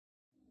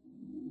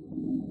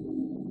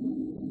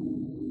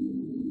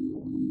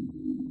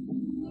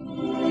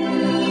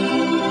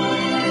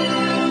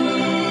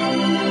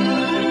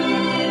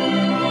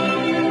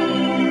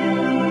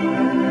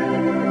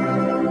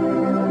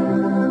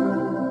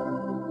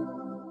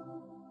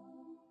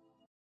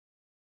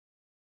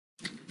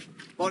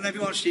Morning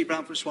everyone, Steve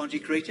Brown from Swansea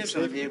Creatives.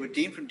 I'm here with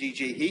Dean from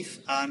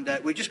D.G.HeathTimber,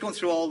 and we're just going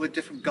through all the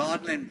different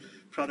gardening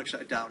products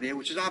that are down here,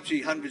 which is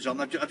absolutely hundreds of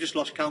them. I've just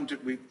lost count.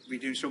 We're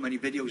doing so many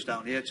videos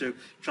down here to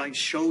try and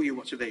show you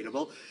what's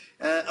available.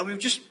 And we were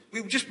just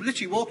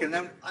literally walking,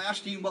 and I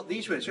asked Dean what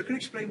these were. So can you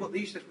explain what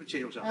these different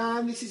materials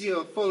are? This is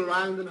your full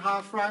round and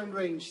half round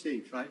range,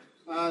 Steve.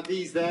 Right.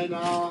 These then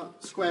are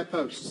square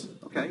posts.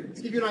 Okay.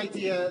 To give you an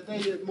idea,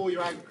 they're more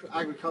your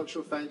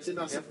agricultural fencing.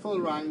 That's a full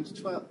round,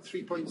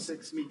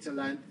 3.6 metre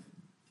length,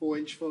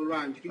 4-inch full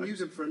round. You can use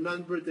them for a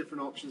number of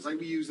different options.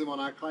 Like we use them on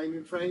our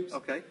climbing frames.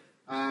 Okay.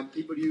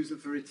 People use them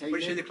for retaining.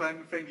 When you say the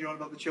climbing frames, you're on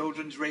about the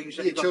children's range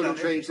that The you've got children's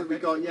down here? range that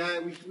we've got, yeah.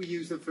 We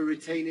use them for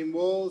retaining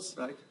walls.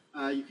 Right.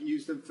 You can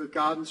use them for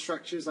garden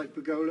structures like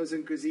pergolas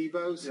and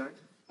gazebos. Right.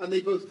 And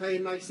they both play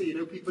in nicely. You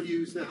know, people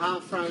use the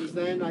half rounds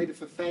then either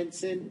for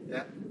fencing,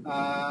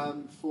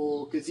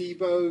 for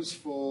gazebos,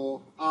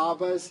 for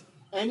arbours,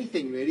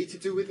 anything really to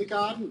do with the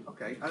garden.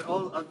 Okay. And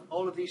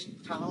all of these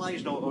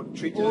tannalised or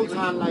treated? All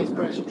tannalised,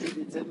 pressure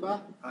treated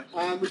timber.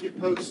 Right. With your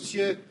posts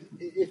here,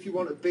 if you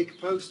want a big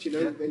post, you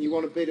know, and you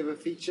want a bit of a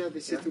feature,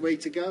 this is the way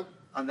to go.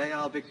 And they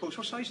are big posts.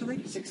 What size are they?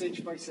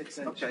 6-inch by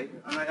 6-inch. Okay,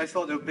 and I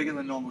thought they were bigger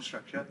than normal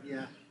structure.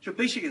 Yeah. So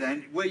basically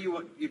then, where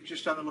you've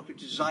just done a look at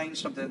design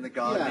something in the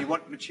garden, you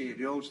want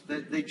materials,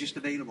 they're just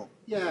available.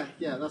 Yeah,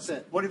 that's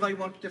it. What if I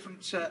want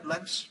different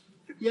lengths?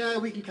 Yeah,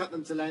 we can cut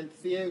them to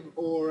length for you,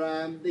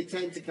 or they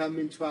tend to come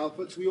in 12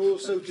 foots. We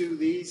also do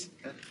these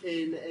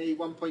in a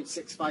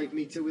 1.65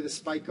 metre with a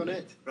spike on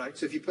it. Right.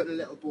 So if you put a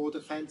little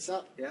border fence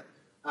up. Yeah.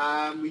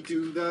 We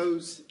do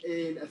those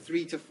in a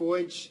 3 to 4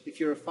 inch if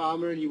you're a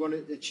farmer and you want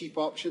a cheap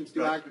option to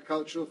do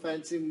agricultural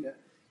fencing.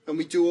 And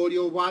we do all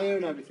your wire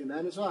and everything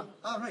then as well.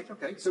 Oh, right,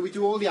 okay. So we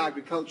do all the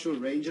agricultural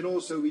range, and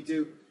also we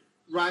do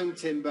round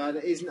timber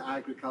that isn't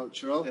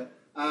agricultural,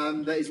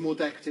 that is more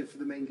decorative for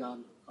the main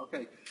garden.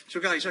 Okay.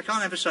 So guys, I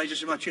can't emphasise this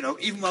so much, you know,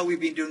 even while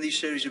we've been doing these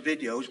series of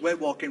videos, we're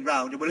walking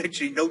around and we're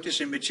literally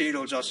noticing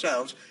materials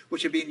ourselves,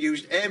 which are being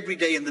used every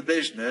day in the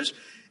business,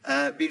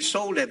 being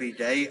sold every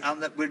day,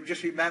 and that we're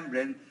just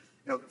remembering,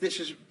 you know, this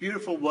is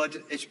beautiful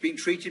wood, it's been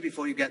treated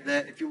before you get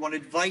there. If you want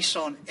advice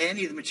on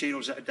any of the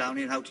materials that are down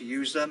here and how to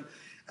use them,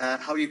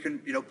 how you can,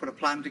 you know, put a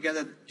plan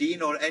together,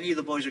 Dean or any of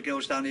the boys or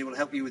girls down here will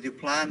help you with your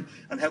plan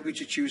and help you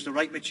to choose the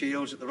right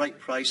materials at the right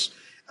price.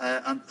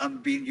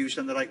 And being used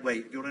in the right way.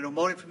 If you want to know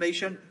more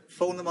information,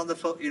 phone them on the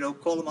phone, you know,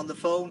 call them on the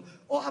phone,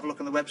 or have a look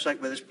on the website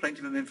where there's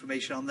plenty of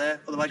information on there.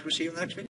 Otherwise, we'll see you in the next video.